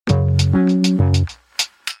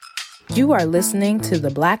You are listening to The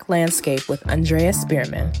Black Landscape with Andrea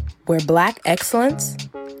Spearman, where Black excellence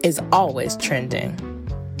is always trending.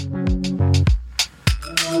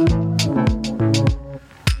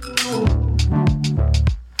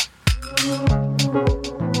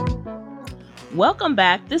 Welcome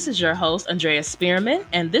back. This is your host, Andrea Spearman,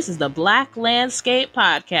 and this is the Black Landscape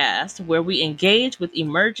Podcast, where we engage with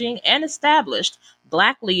emerging and established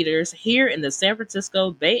Black leaders here in the San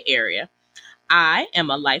Francisco Bay Area. I am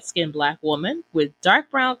a light-skinned Black woman with dark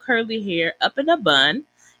brown curly hair up in a bun,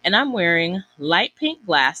 and I'm wearing light pink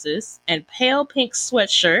glasses and pale pink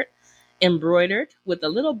sweatshirt embroidered with a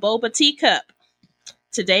little boba teacup.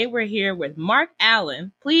 Today we're here with Marc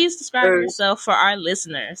Allen. Please describe yourself for our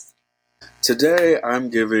listeners. Today I'm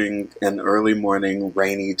giving an early morning,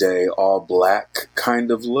 rainy day, all black kind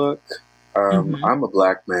of look. I'm a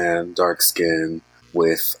Black man, dark skin,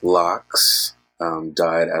 with locks,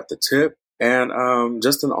 dyed at the tip. And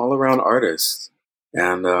just an all-around artist.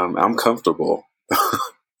 And I'm comfortable.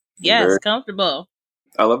 Yes, comfortable.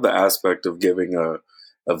 I love the aspect of giving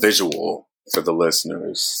a visual for the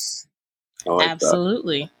listeners. I like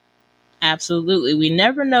Absolutely. That. Absolutely. We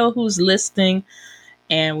never know who's listening,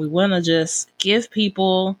 and we want to just give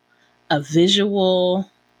people a visual,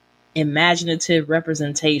 imaginative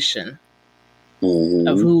representation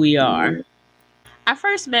of who we are. I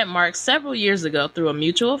first met Marc several years ago through a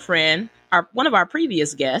mutual friend, one of our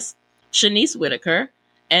previous guests, Shanice Whitaker,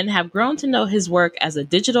 and have grown to know his work as a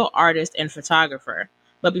digital artist and photographer.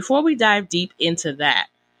 But before we dive deep into that,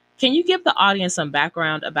 can you give the audience some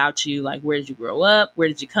background about you? Like, where did you grow up? Where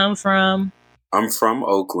did you come from? I'm from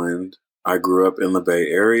Oakland. I grew up in the Bay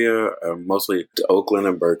Area, mostly Oakland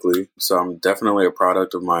and Berkeley. So I'm definitely a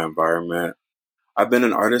product of my environment. I've been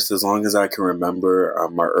an artist as long as I can remember.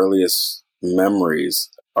 My earliest memories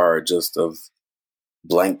are just of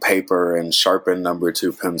blank paper and sharpened number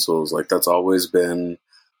 2 pencils. Like, that's always been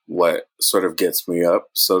what sort of gets me up,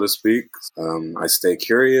 so to speak. I stay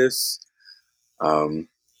curious, and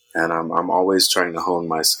I'm always trying to hone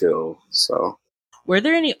my skill. So, were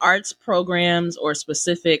there any arts programs or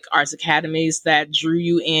specific arts academies that drew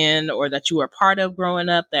you in, or that you were part of growing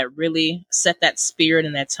up, that really set that spirit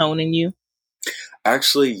and that tone in you?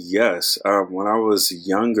 Actually, yes. When I was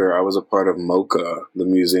younger, I was a part of MoCA, the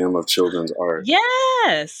Museum of Children's Art.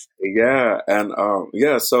 Yes. Yeah, and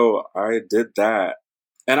so I did that.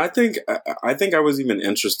 And I think I was even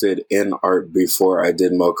interested in art before I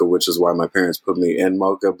did MoCA, which is why my parents put me in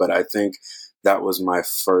MoCA. But I think that was my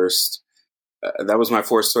first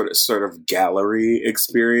sort of gallery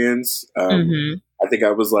experience. I think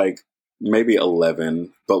I was like maybe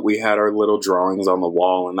 11, but we had our little drawings on the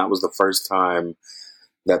wall, and that was the first time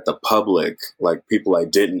that the public, like people I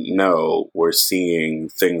didn't know, were seeing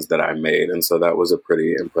things that I made. And so that was a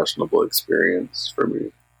pretty impressionable experience for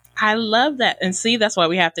me. I love that. And see, that's why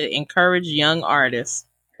we have to encourage young artists.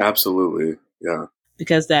 Absolutely. Yeah.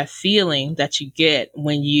 Because that feeling that you get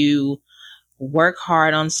when you work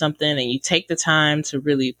hard on something and you take the time to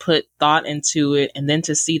really put thought into it, and then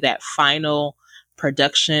to see that final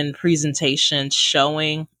production presentation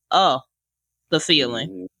showing, the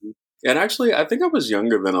feeling. And actually, I think I was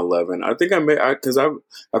younger than 11. I think I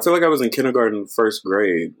feel like I was in kindergarten, first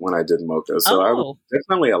grade when I did MoCA. So I was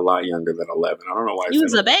definitely a lot younger than 11. I don't know why. You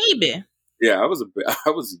was a baby. Yeah, I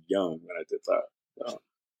was young when I did that. So,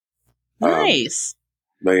 nice.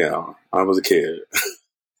 But yeah, I was a kid.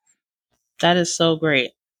 That is so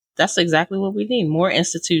great. That's exactly what we need. More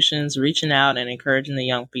institutions reaching out and encouraging the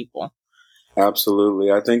young people.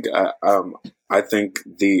 Absolutely. I think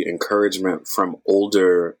the encouragement from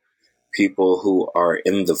older people who are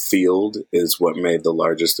in the field is what made the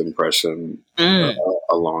largest impression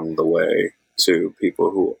along the way to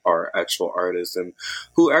people who are actual artists and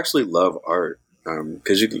who actually love art.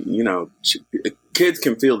 Because kids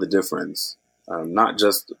can feel the difference, not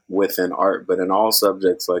just within art, but in all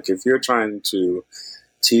subjects. Like, if you're trying to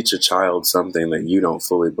teach a child something that you don't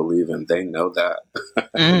fully believe in, they know that.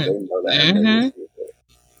 They know that.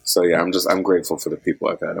 So yeah, I'm grateful for the people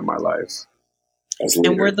I've had in my life.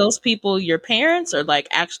 And were those people your parents, or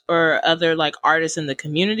or other like artists in the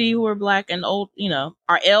community who were Black and old,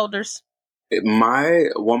 our elders?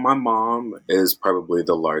 My mom is probably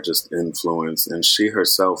the largest influence, and she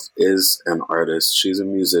herself is an artist. She's a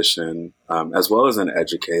musician, as well as an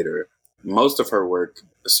educator. Most of her work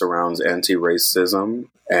surrounds anti-racism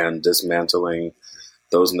and dismantling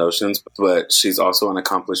those notions, but she's also an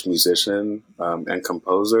accomplished musician and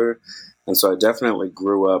composer. And so I definitely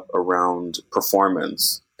grew up around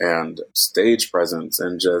performance and stage presence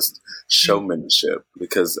and just showmanship,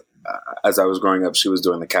 because as I was growing up, she was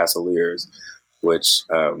doing the Castaliers. which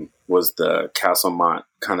was the Castlemont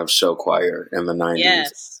kind of show choir in the 90s.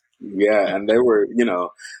 Yes. Yeah, and they were,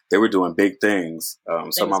 they were doing big things.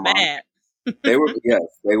 They So my was mom, bad. they were, yes,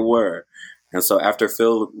 they were. And so after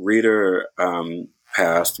Phil Reeder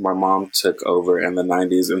passed, my mom took over in the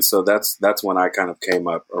 90s. And so that's when I kind of came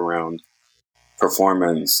up around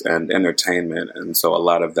performance and entertainment. And so a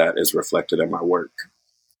lot of that is reflected in my work.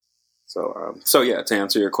 So yeah, to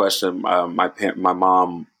answer your question, my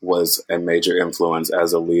mom was a major influence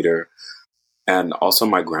as a leader, and also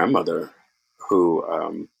my grandmother,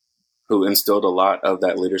 who instilled a lot of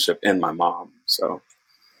that leadership in my mom. So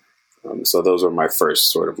those are my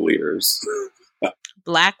first sort of leaders.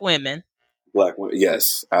 Black women. Black women,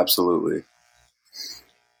 yes, absolutely.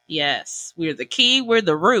 Yes. We're the key. We're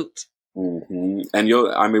the root. And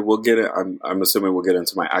we'll get it. I'm assuming we'll get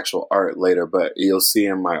into my actual art later, but you'll see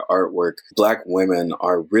in my artwork, Black women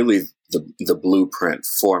are really the blueprint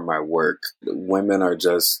for my work. Women are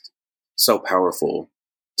just so powerful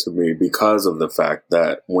to me because of the fact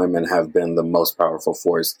that women have been the most powerful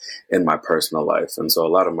force in my personal life. And so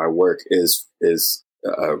a lot of my work is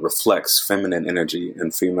reflects feminine energy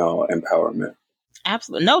and female empowerment.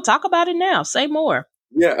 Absolutely. No, talk about it now. Say more.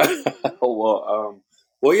 Yeah.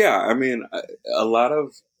 Well, yeah, I mean, a lot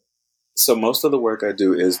of, so most of the work I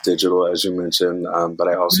do is digital, as you mentioned, but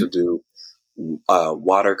I also do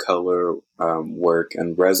watercolor work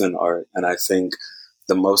and resin art. And I think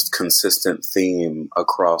the most consistent theme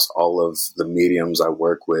across all of the mediums I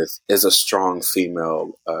work with is a strong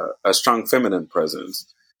feminine presence.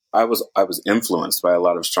 I was influenced by a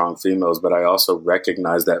lot of strong females, but I also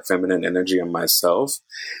recognize that feminine energy in myself,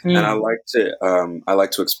 and I like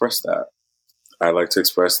to express that. I like to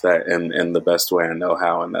express that in the best way I know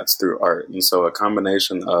how, and that's through art. And so a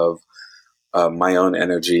combination of my own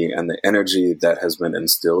energy and the energy that has been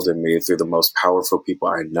instilled in me through the most powerful people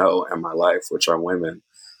I know in my life, which are women.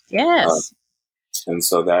 Yes. And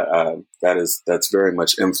so that's very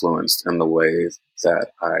much influenced in the way that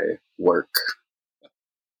I work.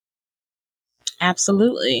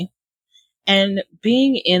 Absolutely. And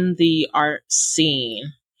being in the art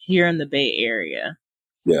scene here in the Bay Area,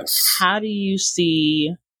 Yes. how do you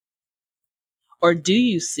see, or do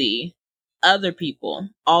you see other people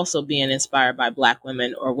also being inspired by Black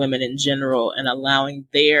women or women in general and allowing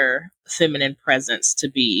their feminine presence to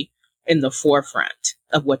be in the forefront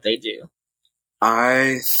of what they do?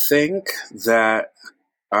 I think that,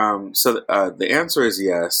 the answer is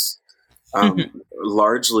yes,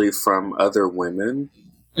 largely from other women.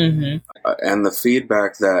 And the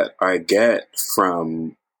feedback that I get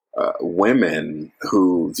from women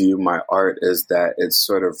who view my art is that it's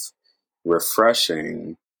sort of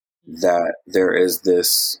refreshing that there is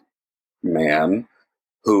this man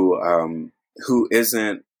who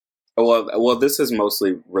isn't, well, this is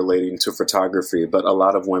mostly relating to photography, but a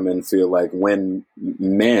lot of women feel like when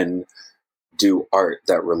men do art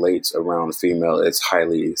that relates around female, it's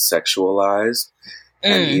highly sexualized.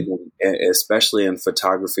 And even, especially in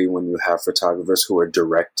photography, when you have photographers who are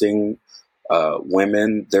directing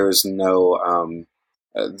women, there's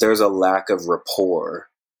a lack of rapport.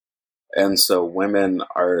 And so women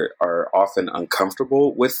are often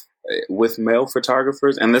uncomfortable with male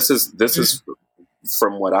photographers. And this is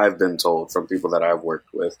from what I've been told from people that I've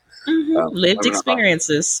worked with. Lived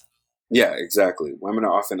experiences. Yeah, exactly. Women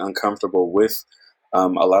are often uncomfortable with a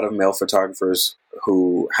lot of male photographers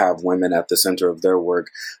who have women at the center of their work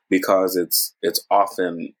because it's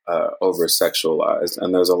often over sexualized,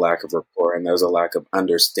 and there's a lack of rapport and there's a lack of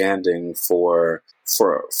understanding for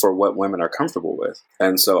what women are comfortable with.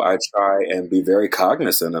 And so I try and be very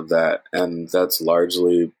cognizant of that, and that's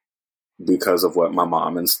largely because of what my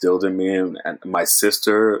mom instilled in me, and my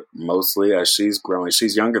sister, mostly as she's growing.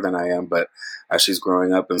 She's younger than I am, but as she's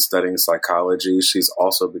growing up and studying psychology, she's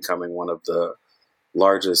also becoming one of the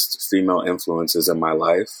largest female influences in my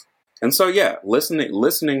life. And so, yeah,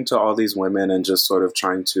 listening to all these women and just sort of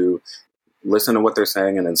trying to listen to what they're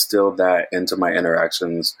saying and instill that into my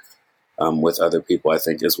interactions with other people, I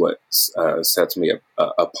think is what sets me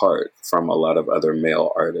apart from a lot of other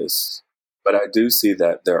male artists. But I do see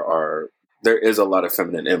that there is a lot of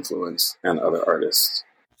feminine influence in other artists.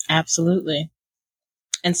 Absolutely.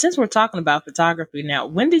 And since we're talking about photography now,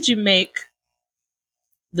 when did you make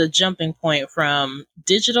the jumping point from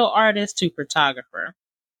digital artist to photographer?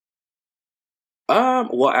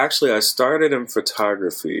 Well, actually, I started in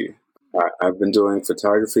photography. I've been doing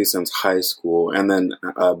photography since high school, and then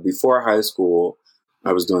before high school,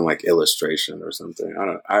 I was doing like illustration or something.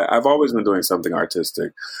 I've always been doing something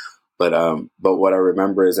artistic, but what I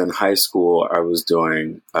remember is in high school, I was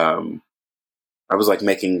doing I was like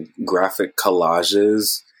making graphic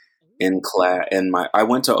collages in class. I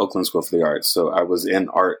went to Oakland School for the Arts, so I was in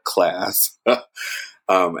art class,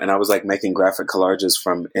 and I was like making graphic collages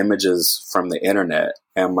from images from the internet.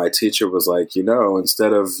 And my teacher was like,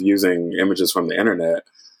 instead of using images from the internet,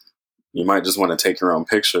 you might just want to take your own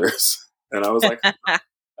pictures. And I was like,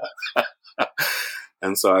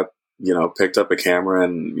 and so I, picked up a camera,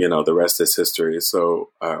 and, the rest is history. So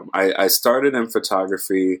I started in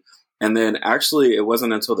photography, and then actually it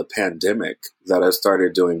wasn't until the pandemic that I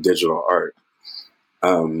started doing digital art.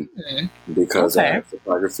 Because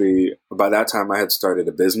photography, by that time I had started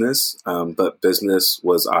a business, but business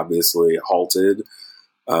was obviously halted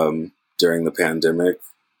during the pandemic.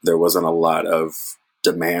 There wasn't a lot of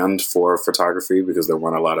demand for photography because there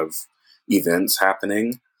weren't a lot of events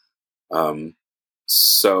happening.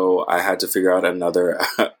 So I had to figure out another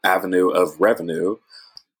avenue of revenue.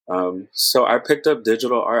 So I picked up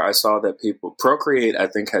digital art. I saw that Procreate, I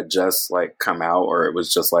think, had just like come out, or it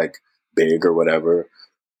was just like big or whatever.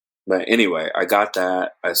 But anyway, I got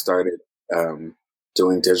that. I started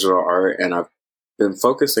doing digital art, and I've been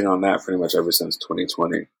focusing on that pretty much ever since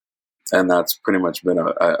 2020. And that's pretty much been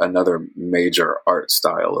another major art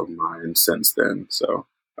style of mine since then. So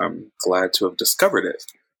I'm glad to have discovered it.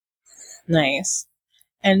 Nice.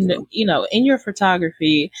 And, in your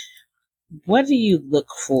photography, what do you look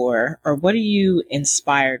for, or what are you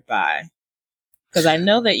inspired by? Because I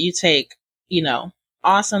know that you take,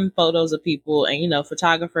 awesome photos of people, and,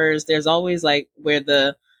 photographers, there's always like where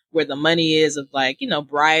the money is of like,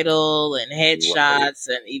 bridal and headshots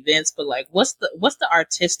and events. But like, what's the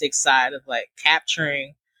artistic side of like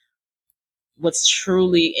capturing what's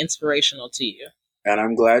truly inspirational to you? And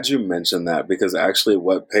I'm glad you mentioned that, because actually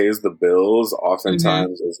what pays the bills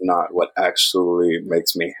oftentimes is not what actually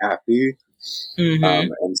makes me happy.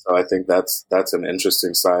 And so I think that's an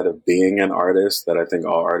interesting side of being an artist that I think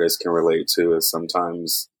all artists can relate to, is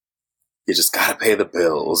sometimes you just got to pay the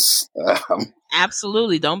bills.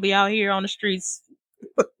 Absolutely. Don't be out here on the streets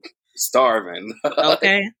starving.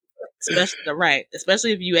 Okay.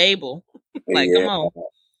 Especially if you able. Like, yeah. Come on.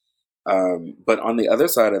 But on the other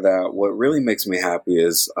side of that, what really makes me happy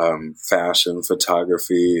is fashion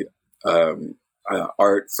photography,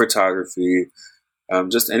 art photography,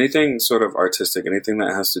 just anything sort of artistic, anything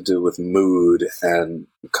that has to do with mood and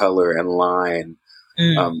color and line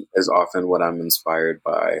is often what I'm inspired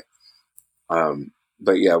by.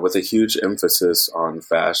 But yeah, with a huge emphasis on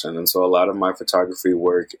fashion. And so a lot of my photography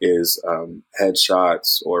work is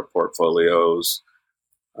headshots or portfolios,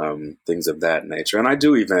 things of that nature. And I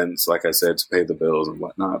do events, like I said, to pay the bills and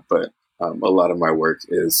whatnot, but a lot of my work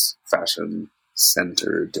is fashion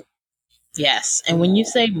centered. Yes. And when you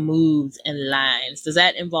say moods and lines, does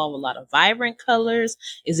that involve a lot of vibrant colors?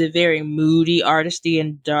 Is it very moody, artisty,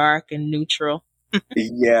 and dark and neutral?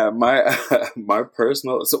 Yeah, my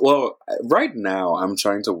personal. Right now I'm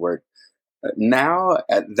trying to work. Now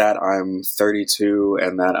that I'm 32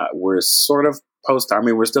 and that we're sort of post. I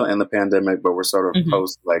mean, we're still in the pandemic, but we're sort of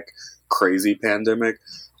post like crazy pandemic.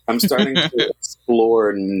 I'm starting to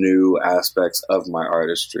explore new aspects of my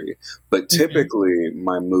artistry, but typically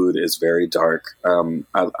my mood is very dark.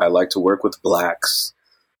 I like to work with blacks.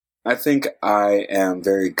 I think I am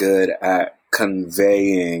very good at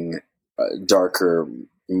conveying darker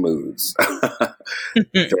moods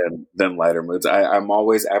than lighter moods. I'm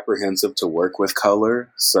always apprehensive to work with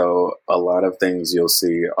color, so a lot of things you'll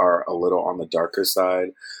see are a little on the darker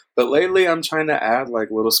side. But lately, I'm trying to add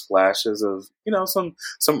like little splashes of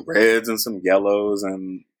some reds and some yellows,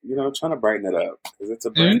 and trying to brighten it up because it's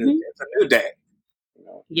a brand new, it's a new day.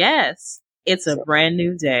 Yes, it's a brand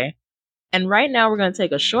new day. And right now we're going to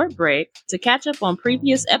take a short break. To catch up on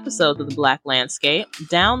previous episodes of The Black Landscape,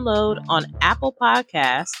 download on Apple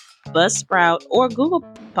Podcasts, Buzzsprout, or Google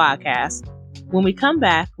Podcasts. When we come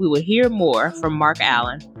back, we will hear more from Marc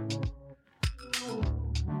Allen.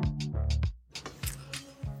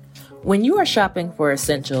 When you are shopping for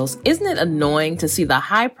essentials, isn't it annoying to see the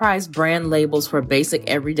high-priced brand labels for basic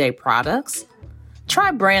everyday products?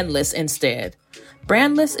 Try Brandless instead.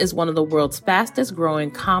 Brandless is one of the world's fastest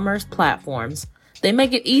growing commerce platforms. They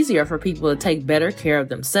make it easier for people to take better care of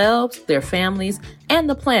themselves, their families, and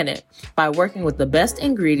the planet by working with the best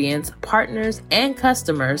ingredients, partners, and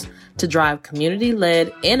customers to drive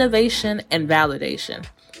community-led innovation and validation.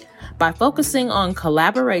 By focusing on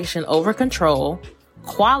collaboration over control,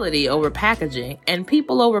 quality over packaging, and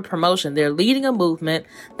people over promotion, they're leading a movement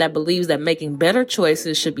that believes that making better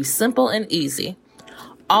choices should be simple and easy.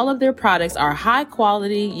 All of their products are high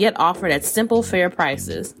quality, yet offered at simple, fair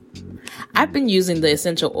prices. I've been using the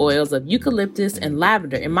essential oils of eucalyptus and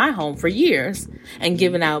lavender in my home for years and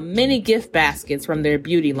given out many gift baskets from their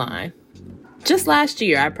beauty line. Just last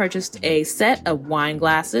year, I purchased a set of wine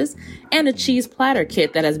glasses and a cheese platter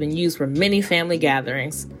kit that has been used for many family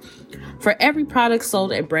gatherings. For every product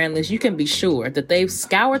sold at Brandless, you can be sure that they've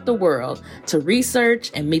scoured the world to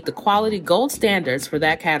research and meet the quality gold standards for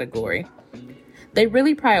that category. They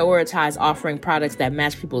really prioritize offering products that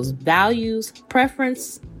match people's values,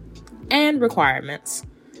 preference, and requirements.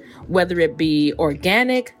 Whether it be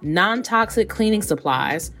organic, non-toxic cleaning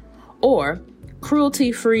supplies, or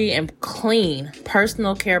cruelty-free and clean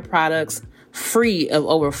personal care products free of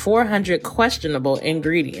over 400 questionable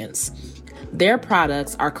ingredients. Their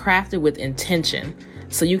products are crafted with intention,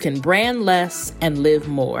 so you can brand less and live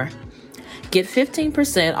more. Get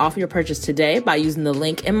 15% off your purchase today by using the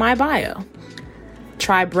link in my bio.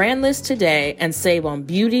 Try Brandless today and save on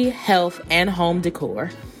beauty, health, and home decor.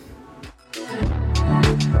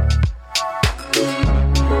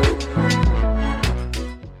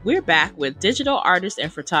 We're back with digital artist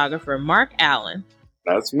and photographer Marc Allen.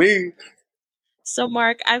 That's me. So,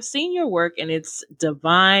 Marc, I've seen your work and it's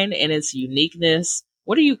divine in its uniqueness.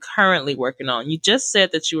 What are you currently working on? You just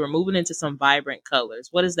said that you were moving into some vibrant colors.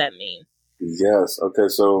 What does that mean? Yes. Okay.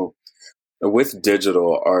 So with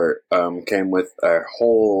digital art came with a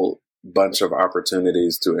whole bunch of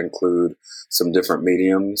opportunities to include some different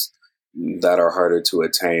mediums that are harder to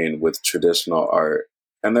attain with traditional art.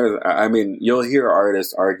 And you'll hear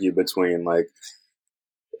artists argue between like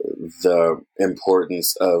the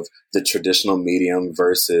importance of the traditional medium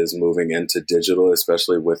versus moving into digital,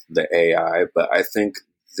 especially with the AI. But I think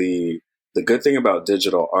the good thing about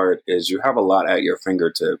digital art is you have a lot at your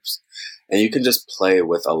fingertips and you can just play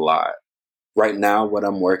with a lot. Right now, what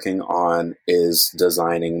I'm working on is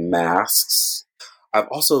designing masks. I've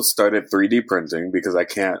also started 3D printing because I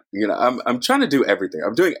can't, I'm trying to do everything.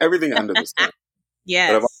 I'm doing everything under the sun.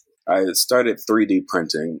 Yes. But I started 3D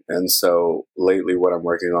printing. And so lately what I'm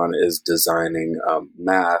working on is designing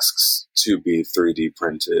masks to be 3D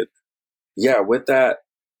printed. Yeah, with that,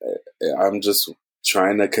 I'm just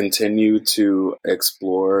trying to continue to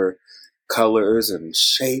explore colors and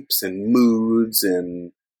shapes and moods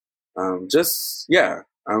and I'm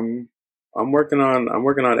working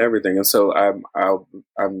on everything. And so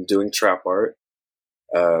I'm doing trap art.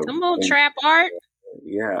 Come on, trap art.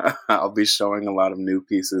 Yeah, I'll be showing a lot of new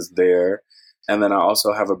pieces there. And then I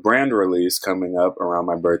also have a brand release coming up around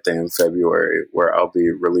my birthday in February where I'll be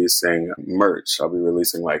releasing merch. I'll be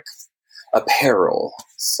releasing like apparel.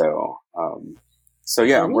 So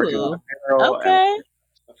yeah, I'm working on apparel. Okay.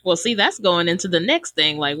 Well, see, that's going into the next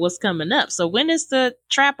thing, like what's coming up. So when is the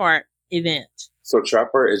trap art event? So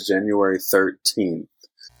trap art is January 13th.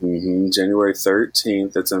 January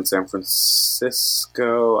 13th. It's in San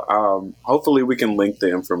Francisco. Hopefully we can link the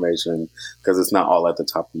information because it's not all at the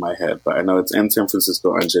top of my head, but I know it's in San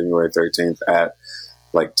Francisco on January 13th at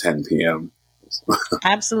like 10 p.m.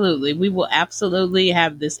 Absolutely. We will absolutely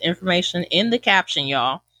have this information in the caption,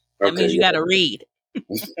 y'all. That means you got to read.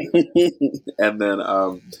 And then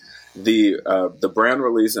the brand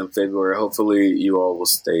release in February, hopefully you all will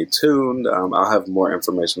stay tuned. I'll have more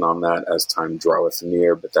information on that as time draweth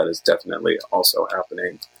near, but that is definitely also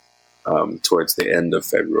happening towards the end of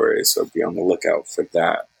February, so be on the lookout for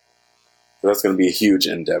that. But that's going to be a huge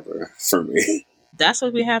endeavor for me. That's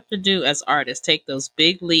what we have to do as artists, take those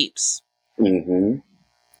big leaps. Mm-hmm.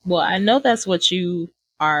 Well, I know that's what you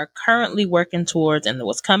are currently working towards and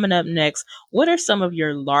what's coming up next. What are some of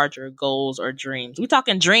your larger goals or dreams? We're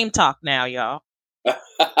talking dream talk now, y'all.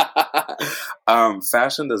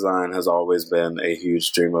 Fashion design has always been a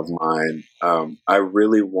huge dream of mine. I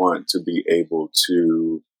really want to be able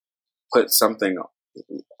to put something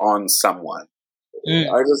on someone.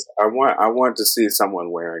 I want to see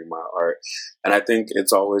someone wearing my art, and I think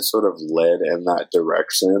it's always sort of led in that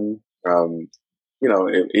direction.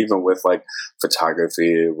 Even with like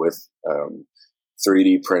photography, with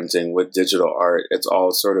 3D printing, with digital art, it's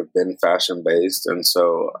all sort of been fashion based. And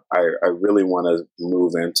so I really want to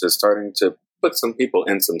move into starting to put some people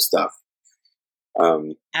in some stuff.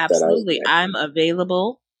 Absolutely. I'm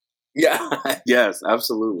available. Yeah. Yes,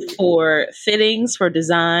 absolutely. For fittings, for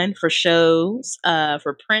design, for shows,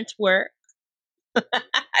 for print work.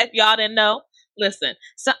 If y'all didn't know, listen.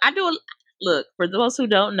 So I do look, for those who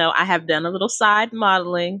don't know, I have done a little side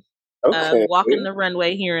modeling, walking the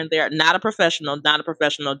runway here and there. Not a professional. Don't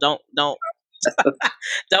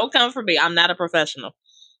don't come for me. I'm not a professional.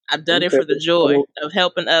 I've done it for the joy of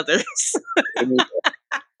helping others.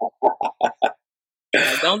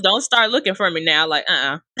 Don't start looking for me now. Like,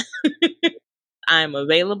 I'm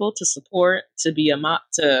available to support, to be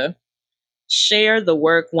to share the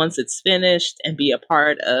work once it's finished and be a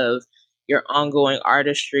part of your ongoing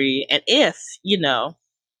artistry. And if,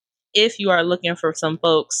 if you are looking for some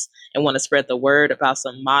folks and want to spread the word about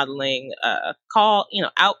some modeling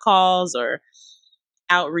out calls or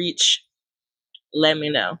outreach, let me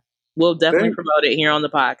know. We'll definitely promote it here on the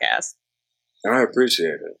podcast. I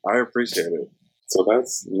appreciate it. So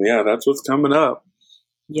that's what's coming up.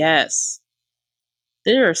 Yes.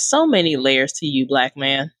 There are so many layers to you, Black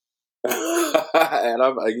man. And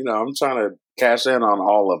I'm trying to cash in on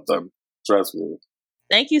all of them. Trust me.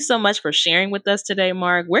 Thank you so much for sharing with us today,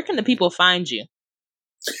 Marc. Where can the people find you?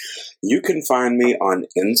 You can find me on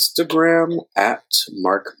Instagram at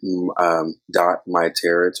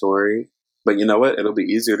mark.myterritory. But you know what? It'll be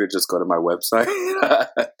easier to just go to my website,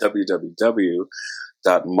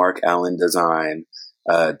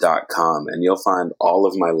 www.markallendesign.com, and you'll find all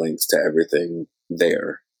of my links to everything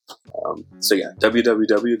there.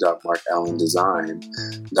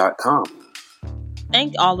 www.markallendesign.com.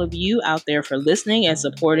 Thank all of you out there for listening and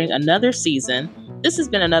supporting another season. This has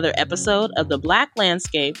been another episode of The Black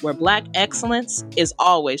Landscape, where Black excellence is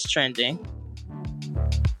always trending.